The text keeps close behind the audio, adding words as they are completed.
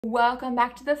Welcome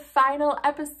back to the final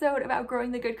episode of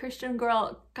Outgrowing the Good Christian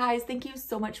Girl. Guys, thank you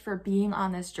so much for being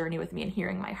on this journey with me and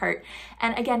hearing my heart.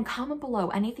 And again, comment below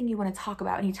anything you want to talk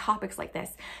about, any topics like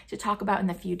this to talk about in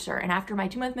the future. And after my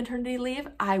 2-month maternity leave,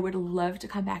 I would love to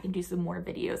come back and do some more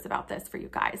videos about this for you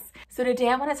guys. So today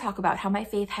I want to talk about how my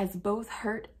faith has both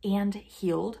hurt and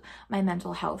healed my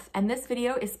mental health. And this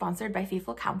video is sponsored by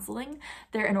Faithful Counseling.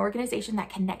 They're an organization that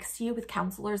connects you with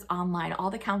counselors online. All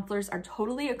the counselors are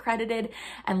totally accredited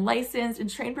and licensed and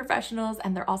trained professionals,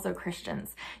 and they're also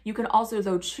Christians. You can also,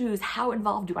 though, choose how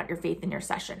involved you want your faith in your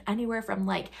session. Anywhere from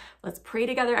like, let's pray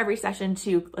together every session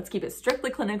to let's keep it strictly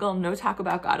clinical, no talk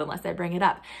about God unless I bring it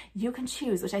up. You can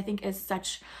choose, which I think is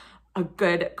such a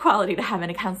good quality to have in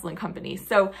a counseling company.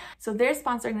 So they're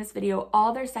sponsoring this video.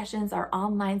 All their sessions are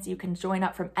online, so you can join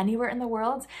up from anywhere in the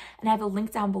world. And I have a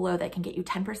link down below that can get you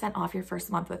 10% off your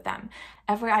first month with them.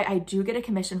 FYI, I do get a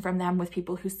commission from them with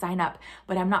people who sign up,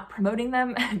 but I'm not promoting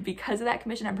them because of that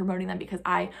commission. I'm promoting them because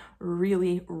I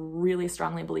really, really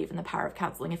strongly believe in the power of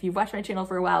counseling. If you've watched my channel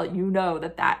for a while, you know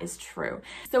that that is true.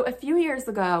 So a few years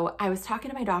ago, I was talking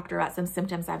to my doctor about some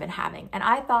symptoms I've been having, and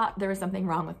I thought there was something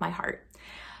wrong with my heart.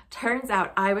 Turns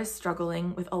out I was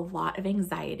struggling with a lot of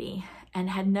anxiety and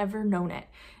had never known it.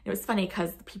 It was funny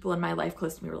because the people in my life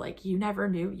close to me were like, you never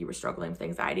knew you were struggling with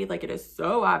anxiety? Like, it is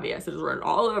so obvious. It's written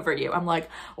all over you. I'm like,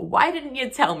 why didn't you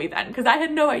tell me then? Because I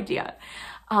had no idea.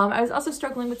 I was also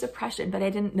struggling with depression, but I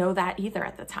didn't know that either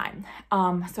at the time.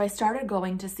 So I started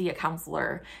going to see a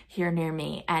counselor here near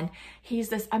me, and he's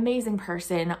this amazing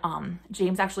person.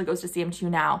 James actually goes to see him too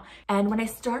now. And when I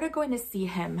started going to see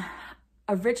him,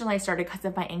 originally I started because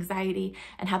of my anxiety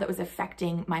and how that was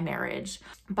affecting my marriage.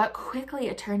 But quickly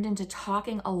it turned into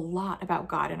talking a lot about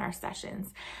God in our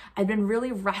sessions. I'd been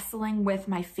really wrestling with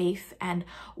my faith and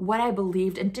what I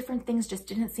believed, and different things just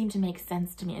didn't seem to make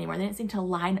sense to me anymore. They didn't seem to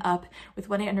line up with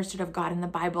what I understood of God in the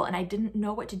Bible, and I didn't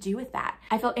know what to do with that.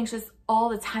 I felt anxious all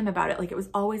the time about it, like it was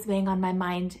always weighing on my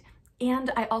mind.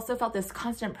 And I also felt this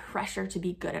constant pressure to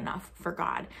be good enough for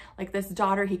God, like this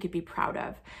daughter he could be proud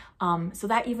of. So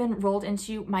that even rolled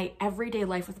into my everyday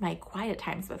life with my quiet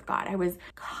times with God. I was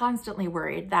constantly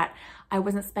worried that I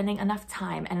wasn't spending enough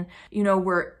time. And you know,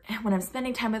 when I'm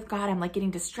spending time with God, I'm like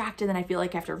getting distracted, and I feel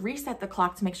like I have to reset the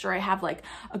clock to make sure I have like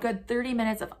a good 30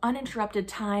 minutes of uninterrupted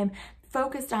time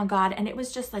focused on God. And it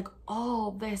was just like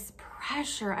all this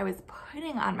pressure I was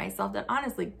putting on myself that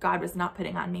honestly God was not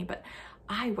putting on me, but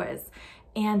I was.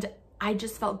 And I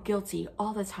just felt guilty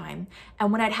all the time.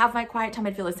 And when I'd have my quiet time,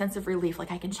 I'd feel a sense of relief,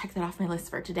 like I can check that off my list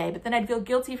for today. But then I'd feel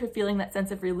guilty for feeling that sense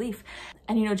of relief.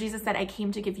 And you know, Jesus said, I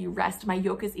came to give you rest. My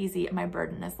yoke is easy and my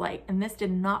burden is light. And this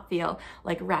did not feel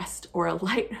like rest or a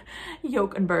light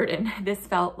yoke and burden. This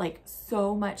felt like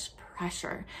so much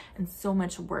pressure and so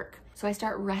much work. So I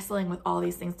start wrestling with all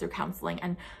these things through counseling,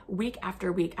 and week after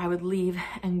week I would leave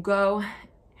and go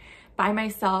by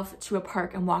myself to a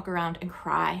park and walk around and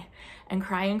cry and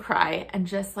cry and cry, and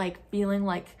just like feeling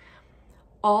like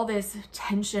all this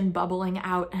tension bubbling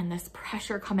out and this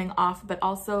pressure coming off, but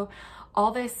also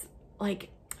all this like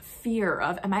fear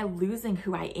of, am I losing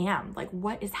who I am? Like,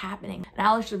 what is happening? And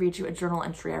I'll actually read you a journal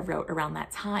entry I wrote around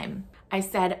that time. I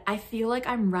said, I feel like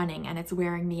I'm running and it's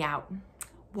wearing me out.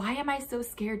 Why am I so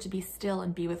scared to be still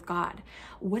and be with God?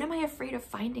 What am I afraid of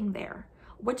finding there?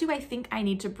 What do I think I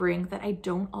need to bring that I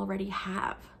don't already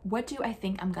have? What do I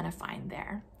think I'm gonna find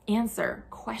there? Answer,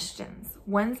 questions,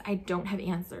 ones I don't have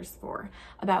answers for,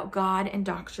 about God and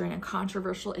doctrine and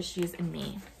controversial issues in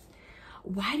me.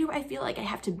 Why do I feel like I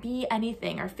have to be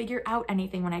anything or figure out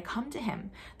anything when I come to him?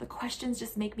 The questions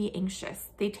just make me anxious.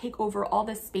 They take over all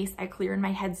the space I clear in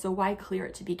my head, so why clear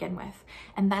it to begin with?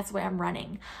 And that's why I'm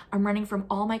running. I'm running from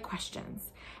all my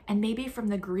questions. And maybe from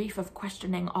the grief of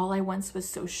questioning all I once was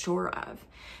so sure of.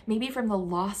 Maybe from the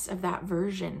loss of that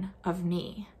version of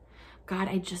me. God,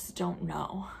 I just don't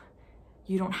know.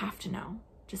 You don't have to know.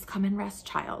 Just come and rest,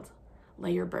 child.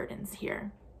 Lay your burdens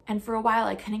here. And for a while,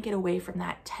 I couldn't get away from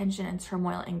that tension and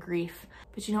turmoil and grief.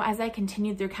 But you know, as I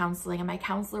continued through counseling, and my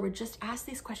counselor would just ask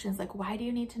these questions like, why do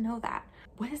you need to know that?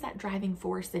 What is that driving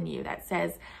force in you that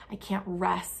says, I can't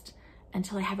rest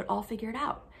until I have it all figured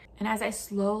out? And as I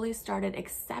slowly started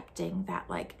accepting that,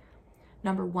 like,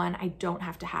 number one, I don't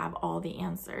have to have all the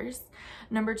answers.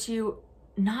 Number two,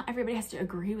 not everybody has to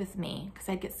agree with me, because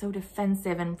I'd get so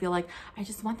defensive and feel like I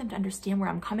just want them to understand where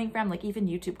I'm coming from. Like even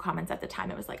YouTube comments at the time,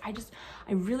 it was like,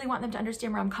 I really want them to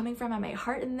understand where I'm coming from and my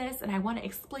heart in this, and I want to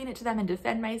explain it to them and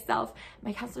defend myself.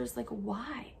 My counselor's like,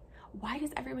 why? Why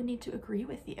does everyone need to agree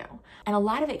with you? And a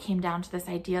lot of it came down to this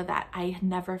idea that I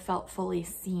never felt fully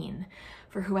seen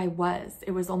for who I was.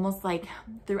 It was almost like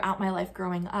throughout my life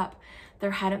growing up,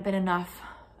 there hadn't been enough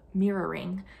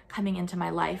mirroring coming into my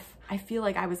life. I feel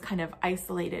like I was kind of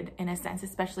isolated in a sense,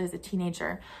 especially as a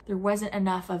teenager. There wasn't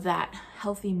enough of that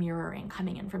healthy mirroring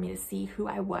coming in for me to see who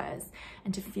I was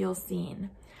and to feel seen.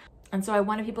 And so I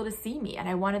wanted people to see me, and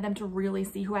I wanted them to really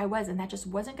see who I was, and that just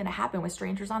wasn't gonna happen with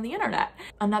strangers on the internet.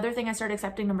 Another thing I started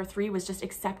accepting, number 3, was just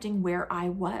accepting where I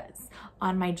was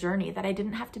on my journey, that I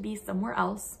didn't have to be somewhere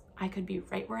else. I could be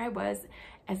right where I was,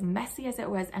 as messy as it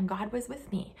was, and God was with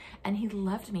me, and he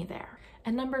loved me there.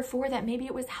 And number 4, that maybe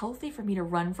it was healthy for me to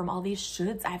run from all these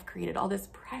shoulds I've created, all this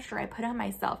pressure I put on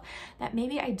myself, that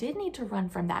maybe I did need to run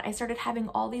from that. I started having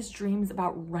all these dreams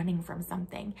about running from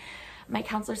something. My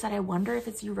counselor said, I wonder if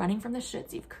it's you running from the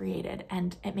shoulds you've created.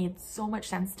 And it made so much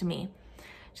sense to me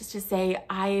just to say,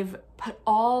 I've put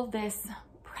all this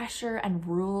pressure and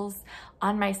rules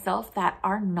on myself that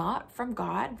are not from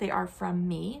God. They are from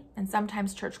me and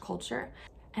sometimes church culture.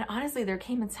 And honestly, there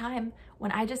came a time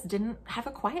when I just didn't have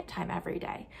a quiet time every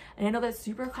day. And I know that's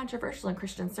super controversial in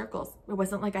Christian circles. It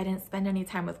wasn't like I didn't spend any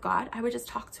time with God. I would just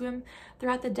talk to him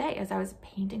throughout the day as I was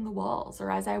painting the walls or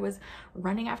as I was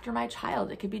running after my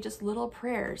child. It could be just little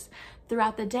prayers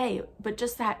throughout the day, but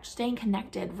just that staying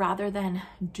connected rather than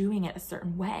doing it a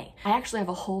certain way. I actually have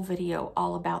a whole video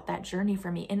all about that journey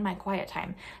for me in my quiet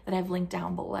time that I've linked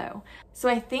down below. So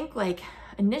I think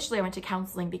initially I went to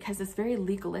counseling because this very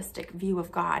legalistic view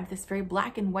of God, this very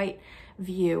black and white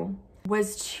view,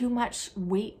 was too much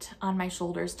weight on my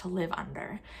shoulders to live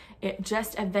under. It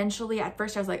just eventually, at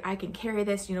first I was like, I can carry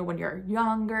this, when you're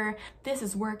younger, this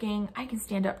is working, I can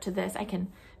stand up to this, I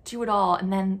can do it all.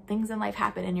 And then things in life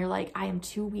happen and you're like, I am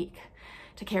too weak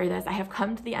to carry this. I have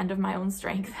come to the end of my own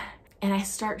strength. And I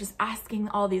start just asking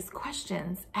all these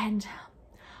questions. And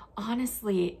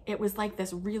honestly, it was like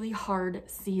this really hard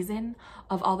season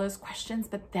of all those questions,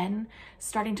 but then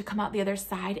starting to come out the other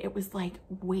side, it was like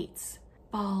weights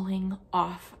falling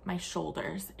off my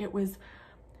shoulders. It was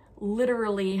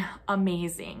literally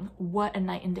amazing what a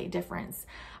night and day difference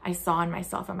I saw in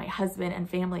myself and my husband and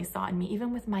family saw in me,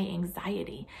 even with my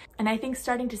anxiety. And I think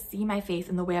starting to see my faith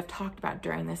in the way I've talked about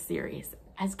during this series,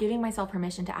 as giving myself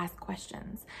permission to ask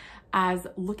questions, as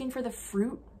looking for the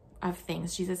fruit of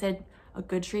things. Jesus said, a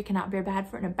good tree cannot bear bad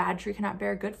fruit and a bad tree cannot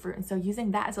bear good fruit. And so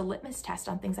using that as a litmus test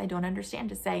on things I don't understand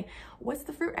to say, what's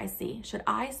the fruit I see? Should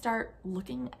I start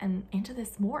looking into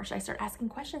this more? Should I start asking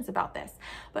questions about this?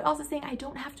 But also saying I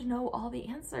don't have to know all the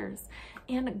answers.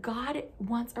 And God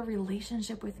wants a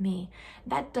relationship with me.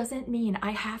 That doesn't mean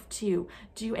I have to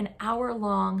do an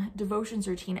hour-long devotions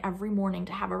routine every morning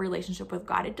to have a relationship with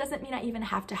God. It doesn't mean I even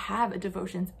have to have a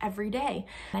devotions every day.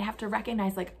 I have to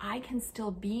recognize I can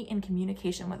still be in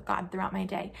communication with God throughout my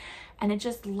day, and it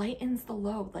just lightens the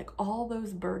load. All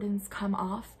those burdens come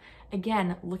off.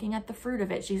 Again, looking at the fruit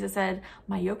of it, Jesus said,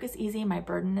 my yoke is easy, my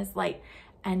burden is light.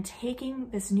 And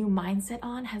taking this new mindset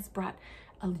on has brought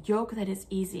a yoke that is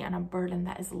easy and a burden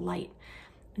that is light.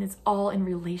 And it's all in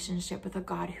relationship with a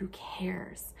God who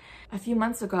cares. A few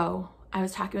months ago, I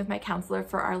was talking with my counselor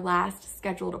for our last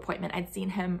scheduled appointment. I'd seen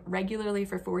him regularly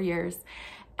for 4 years,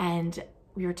 and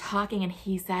we were talking and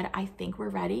he said, I think we're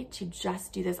ready to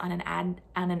just do this on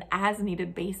an as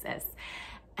needed basis.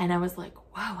 And I was like,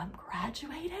 whoa, I'm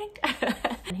graduating?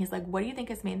 And he's like, what do you think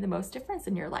has made the most difference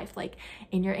in your life?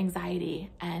 In your anxiety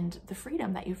and the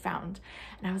freedom that you found?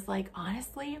 And I was like,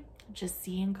 honestly, just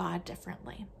seeing God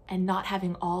differently and not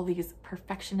having all these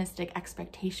perfectionistic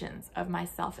expectations of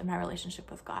myself and my relationship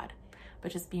with God,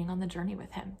 but just being on the journey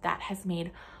with him. That has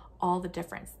made all the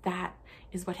difference. That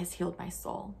is what has healed my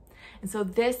soul. And so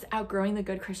this Outgrowing the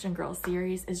Good Christian Girl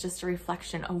series is just a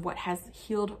reflection of what has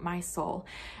healed my soul.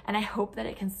 And I hope that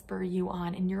it can spur you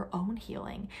on in your own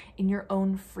healing, in your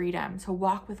own freedom, to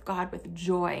walk with God with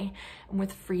joy and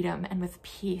with freedom and with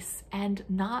peace, and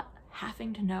not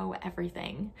having to know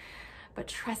everything, but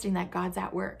trusting that God's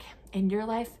at work in your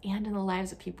life and in the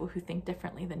lives of people who think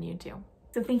differently than you do.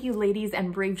 So thank you, ladies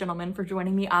and brave gentlemen, for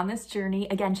joining me on this journey.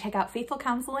 Again, check out Faithful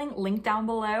Counseling, link down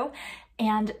below,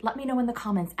 and let me know in the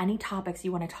comments any topics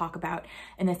you want to talk about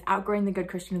in this Outgrowing the Good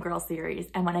Christian Girl series.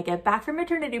 And when I get back from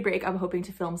maternity break, I'm hoping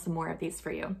to film some more of these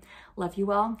for you. Love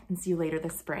you all, and see you later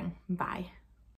this spring. Bye.